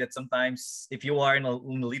can agree that sometimes if you are in a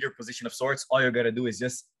leader position of sorts, all you're going to do is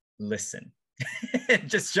just listen.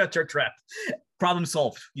 Just shut your trap. Problem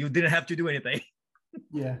solved. You didn't have to do anything.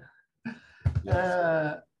 Yeah.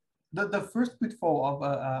 The first pitfall of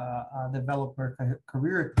a developer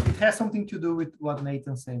career, it has something to do with what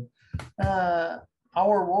Nathan said.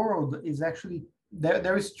 Our world is actually,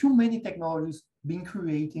 there is too many technologies being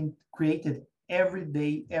created every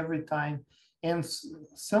day, every time. And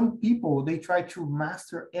some people, they try to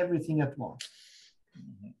master everything at once.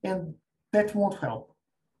 And that won't help.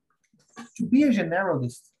 To be a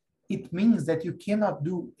generalist, it means that you cannot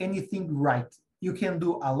do anything right. You can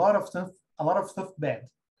do a lot of stuff bad.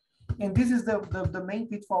 And this is the main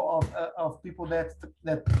pitfall of people that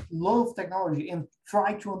love technology and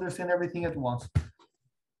try to understand everything at once.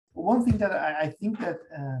 One thing that I think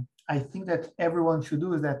that everyone should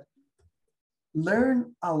do is that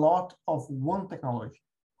learn a lot of one technology.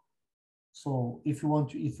 So if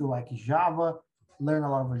you like Java, learn a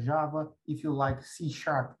lot of Java. If you like C#,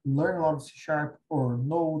 learn a lot of C# or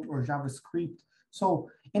Node or JavaScript. So,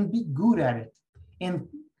 and be good at it. And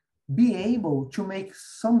be able to make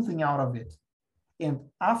something out of it. And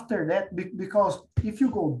after that, because if you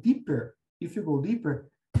go deeper,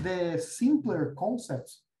 the simpler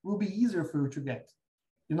concepts will be easier for you to get,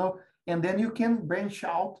 you know, and then you can branch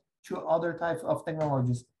out to other types of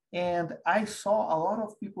technologies. And I saw a lot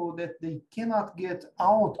of people that they cannot get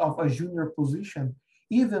out of a junior position,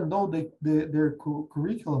 even though their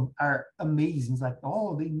curriculum are amazing. It's like,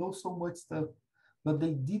 oh, they know so much stuff, but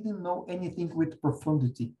they didn't know anything with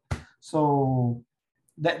profundity. So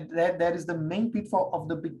that is the main pitfall of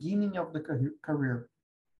the beginning of the career.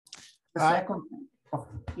 The second,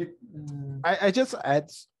 I just add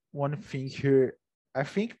one thing here. I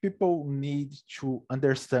think people need to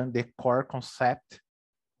understand the core concept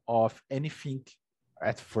of anything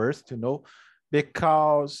at first, you know,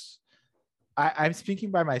 because I'm speaking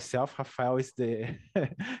by myself. Rafael is the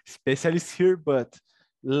specialist here, but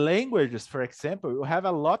languages, for example, you have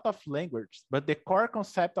a lot of languages, but the core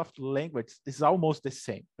concept of language is almost the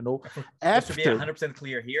same, you know. Just to be 100%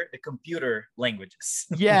 clear here, the computer languages.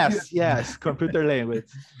 Yes, computer language.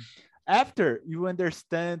 After you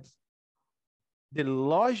understand the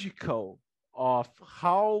logical of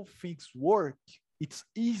how things work, it's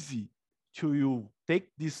easy to you take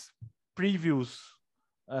this previous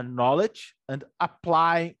knowledge and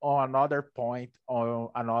applying on another point on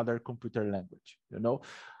another computer language.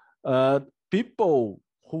 People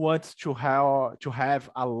who wants to have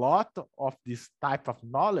a lot of this type of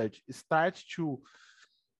knowledge start to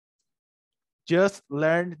just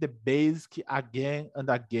learn the basic again and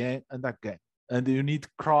again and again, and you need to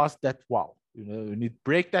cross that wall. You need to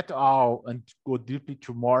break that wall and go deeply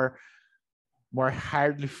to more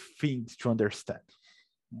hardly things to understand.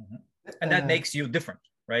 Mm-hmm. And that makes you different,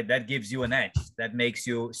 right? That gives you an edge. That makes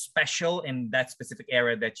you special in that specific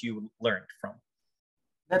area that you learned from.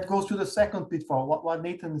 That goes to the second pitfall. What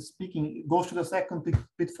Nathan is speaking goes to the second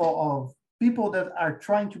pitfall of people that are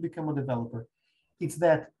trying to become a developer. It's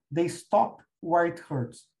that they stop where it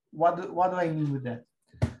hurts. What do I mean with that?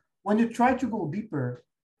 When you try to go deeper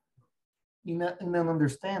in an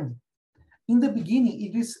understanding, in the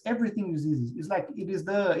beginning, everything is easy. It's like it is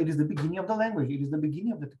the beginning of the language. It is the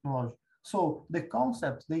beginning of the technology. So the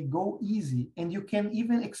concepts, they go easy, and you can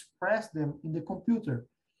even express them in the computer,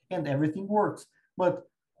 and everything works. But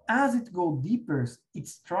as it goes deeper, it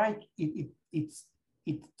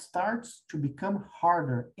starts to become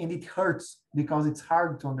harder, and it hurts because it's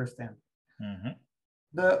hard to understand. Mm-hmm.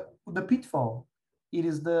 The pitfall, it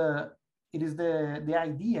is the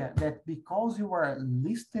idea that because you are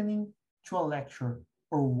listening to a lecture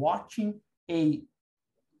or watching a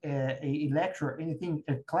lecture, anything,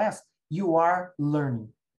 a class, you are learning.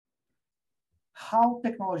 How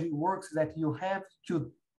technology works is that you have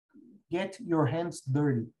to get your hands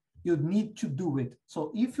dirty. You need to do it.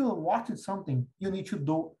 So if you're watching something, you need to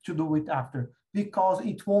do it after, because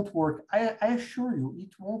it won't work. I assure you,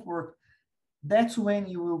 it won't work. That's when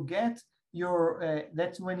you will get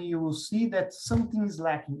that's when you will see that something is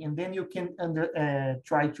lacking, and then you can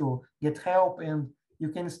try to get help, and you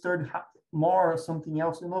can start more something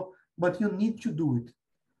else, but you need to do it.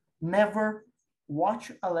 Never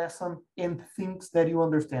watch a lesson and think that you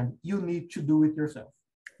understand. You need to do it yourself.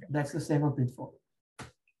 That's the second pitfall.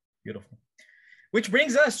 Beautiful. Which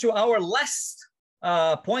brings us to our last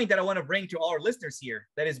point that I want to bring to our listeners here.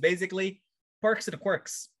 That is basically perks and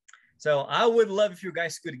quirks. So I would love if you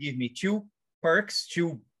guys could give me 2 perks,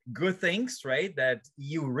 2 good things, right, that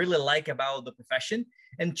you really like about the profession,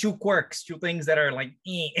 and 2 quirks, 2 things that are like,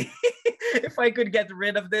 if I could get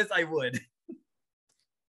rid of this, I would.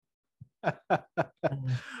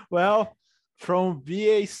 Well, from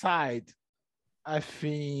VA side, I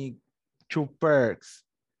think 2 perks.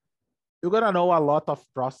 You're gonna know a lot of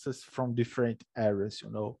process from different areas.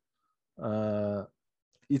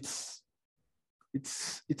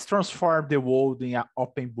 It's transformed the world in an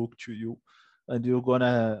open book to you, and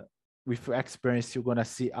with experience, you're gonna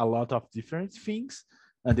see a lot of different things.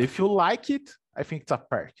 And if you like it, I think it's a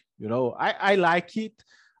perk. I like it.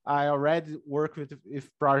 I already work with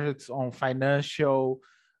projects on financial,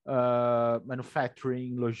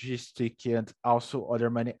 manufacturing, logistics, and also other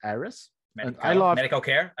many areas. And I love medical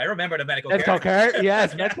care. I remember the medical care.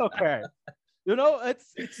 Yes, medical care.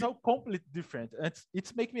 It's so completely different.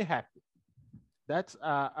 It's make me happy. That's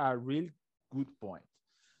a really good point.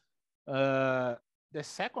 The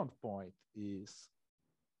second point is,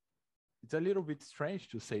 it's a little bit strange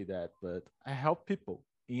to say that, but I help people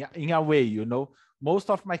in a way. Most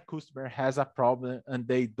of my customer has a problem and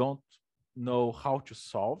they don't know how to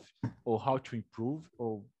solve or how to improve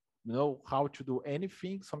or how to do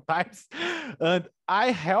anything sometimes. And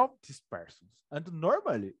I help these persons, and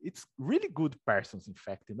normally it's really good persons. In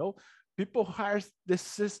fact, people are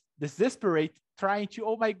desperate, trying to,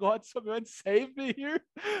 oh my God, someone save me here.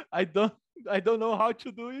 I don't know how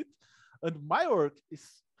to do it. And my work is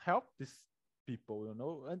help these people,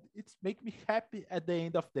 and it's make me happy at the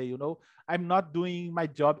end of the day. I'm not doing my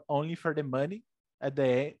job only for the money at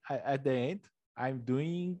the end. I'm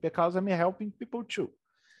doing because I'm helping people too.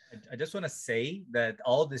 I just want to say that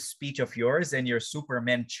all this speech of yours and your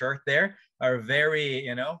Superman shirt there are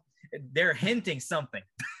very, they're hinting something.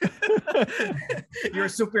 Your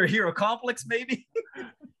superhero complex, maybe?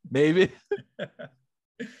 Maybe.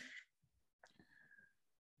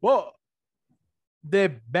 Well,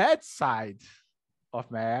 the bad side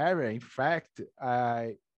of my area, in fact,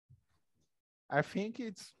 I think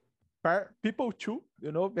it's people too,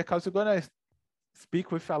 because you're going to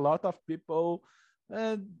speak with a lot of people,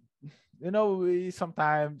 and we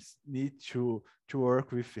sometimes need to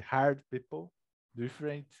work with hard people,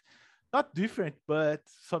 not different, but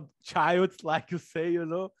some childs, like you say,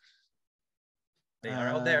 They are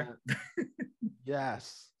out there.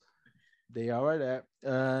 Yes, they are there.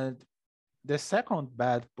 And the second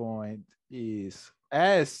bad point is,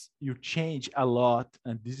 as you change a lot,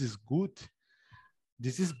 and this is good,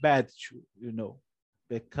 this is bad too,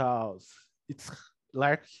 because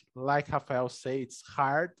like Rafael say, it's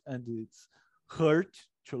hard and it's hurt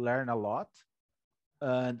to learn a lot.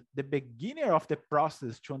 And the beginning of the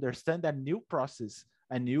process to understand a new process,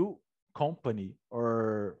 a new company,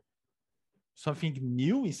 or something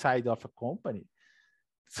new inside of a company,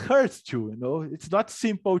 it hurts too, you know. It's not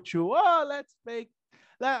simple to, oh, let's make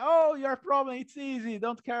that, oh, your problem, it's easy,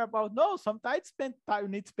 don't care about. No, sometimes spend time, you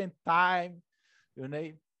need to spend time, you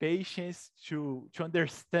need patience to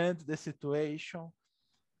understand the situation.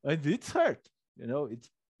 And it's hurt, you know,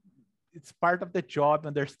 it's part of the job,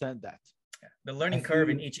 understand that. Yeah. The learning curve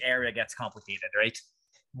in each area gets complicated, right?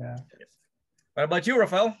 Yeah. What about you,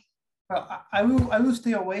 Rafael? I will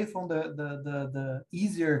stay away from the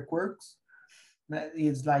easier quirks. That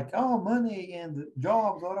is like, oh, money and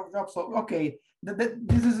jobs, a lot of jobs. So okay,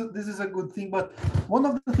 this is a good thing. But one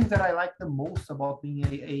of the things that I like the most about being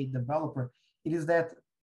a developer, it is that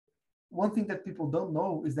one thing that people don't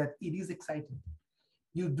know is that it is exciting.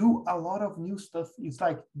 You do a lot of new stuff. It's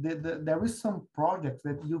like there is some projects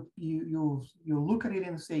that you look at it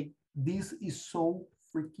and say, this is so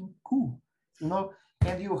freaking cool, you know,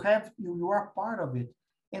 and you are part of it.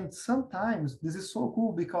 And sometimes this is so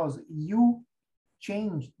cool because you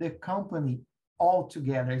change the company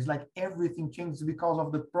altogether. It's like everything changes because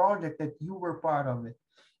of the project that you were part of it.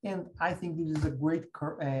 And I think this is a great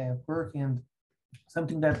perk and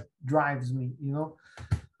something that drives me, you know.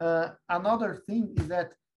 Another thing is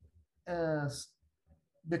that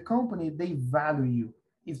the company, they value you.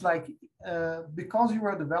 It's like because you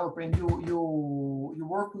are a developer and you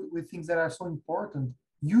work with things that are so important,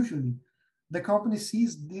 usually the company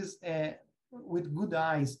sees this with good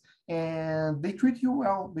eyes and they treat you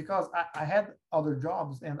well, because I had other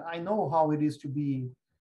jobs and I know how it is to be,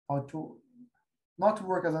 how to not to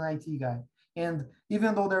work as an IT guy. And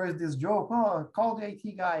even though there is this joke, oh, call the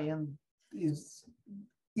IT guy, and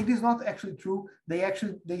it is not actually true.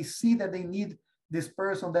 They see that they need this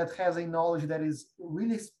person that has a knowledge that is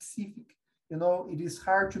really specific. You know, it is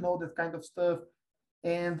hard to know that kind of stuff.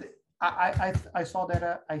 And I saw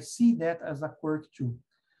that, I see that as a quirk too.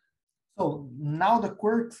 So now the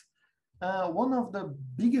quirks, one of the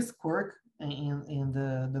biggest quirk in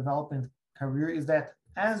the development career is that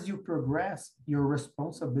as you progress, your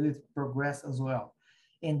responsibility progress as well.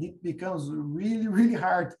 And it becomes really, really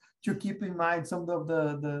hard to keep in mind some of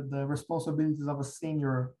the responsibilities of a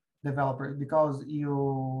senior developer, because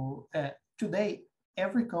today,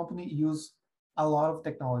 every company use a lot of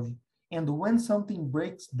technology. And when something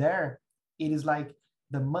breaks there, it is like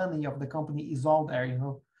the money of the company is all there, you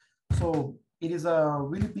know. So it is a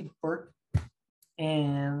really big perk.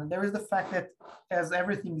 And there is the fact that as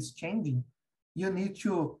everything is changing, you need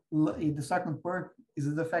to, the second perk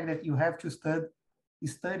is the fact that you have to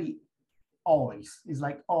study always. It's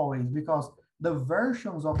like always, because the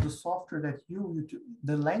versions of the software that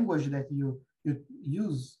the language that you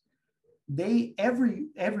use, they every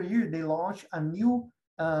year they launch a new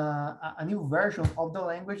version of the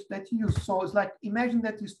language that you use. So it's like, imagine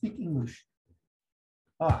that you speak English.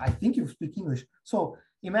 I think you speak English. So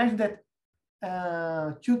imagine that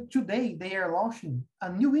today they are launching a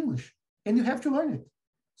new English and you have to learn it.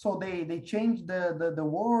 So they change the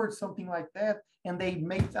word, something like that, and they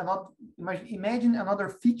make another, imagine another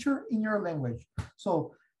feature in your language.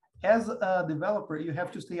 So as a developer, you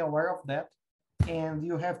have to stay aware of that, and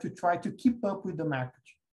you have to try to keep up with the market.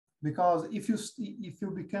 Because if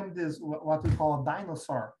you become this, what we call a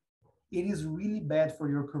dinosaur, it is really bad for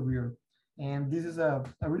your career. And this is a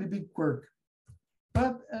really big quirk.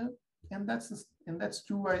 But and that's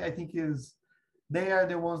true. I think they are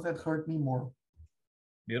the ones that hurt me more.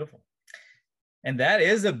 Beautiful. And that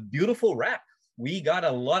is a beautiful wrap. We got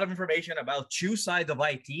a lot of information about two sides of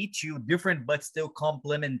IT, two different but still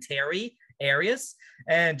complementary areas.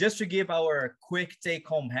 And just to give our quick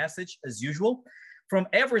take-home message, as usual, from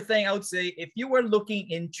everything, I would say if you were looking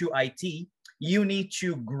into IT, you need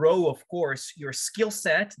to grow, of course, your skill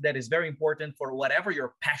set. That is very important for whatever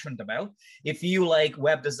you're passionate about. If you like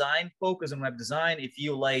web design, focus on web design. If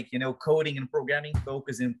you like, coding and programming,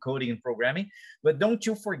 focus in coding and programming. But don't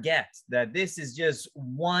you forget that this is just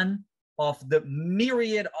one of the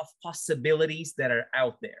myriad of possibilities that are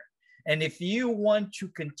out there. And if you want to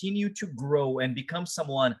continue to grow and become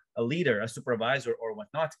someone, a leader, a supervisor, or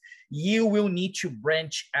whatnot, you will need to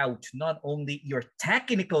branch out not only your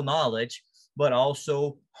technical knowledge, but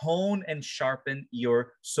also hone and sharpen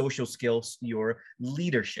your social skills, your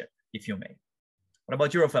leadership, if you may. What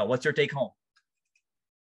about you, Rafael? What's your take home?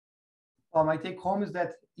 Well, my take home is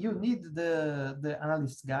that you need the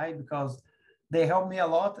analyst guy, because they help me a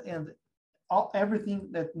lot. And everything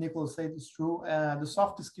that Nicholas said is true. The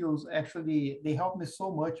soft skills actually they helped me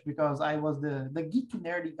so much because I was the geeky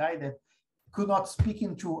nerdy guy that could not speak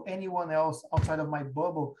into anyone else outside of my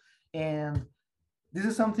bubble, and this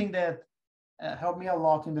is something that helped me a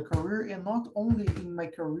lot in the career, and not only in my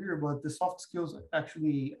career, but the soft skills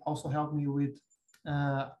actually also helped me with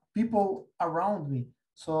people around me.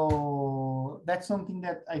 So that's something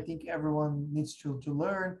that I think everyone needs to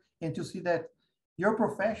learn and to see that your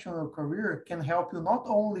professional career can help you not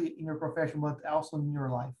only in your profession, but also in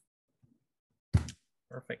your life.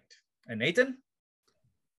 Perfect. And Nathan?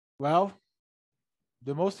 Well,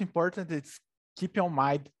 the most important is keep in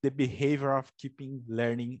mind the behavior of keeping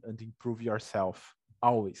learning and improve yourself.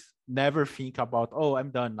 Always. Never think about, oh,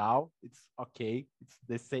 I'm done now. It's okay. It's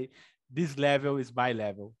the same. This level is my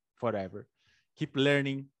level forever. Keep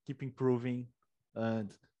learning, keep improving,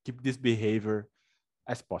 and keep this behavior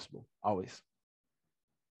as possible. Always.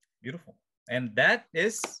 Beautiful. And that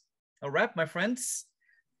is a wrap, my friends.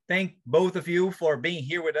 Thank both of you for being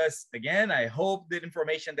here with us again. I hope the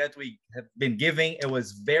information that we have been giving, it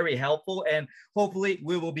was very helpful, and hopefully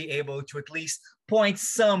we will be able to at least point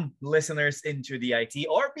some listeners into the IT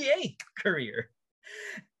or BA career.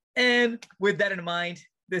 And with that in mind,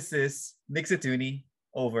 this is Nick Satuni,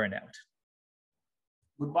 over and out.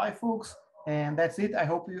 Goodbye, folks. And that's it. I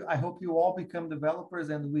hope you all become developers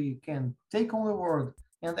and we can take on the world.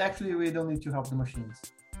 And actually, we don't need to help the machines.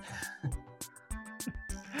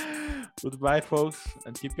 Goodbye, folks,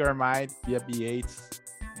 and keep your mind, be a B8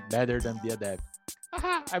 better than be a dev.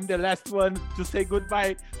 I'm the last one to say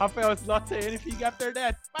goodbye. Rafael is not saying anything after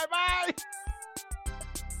that. Bye-bye!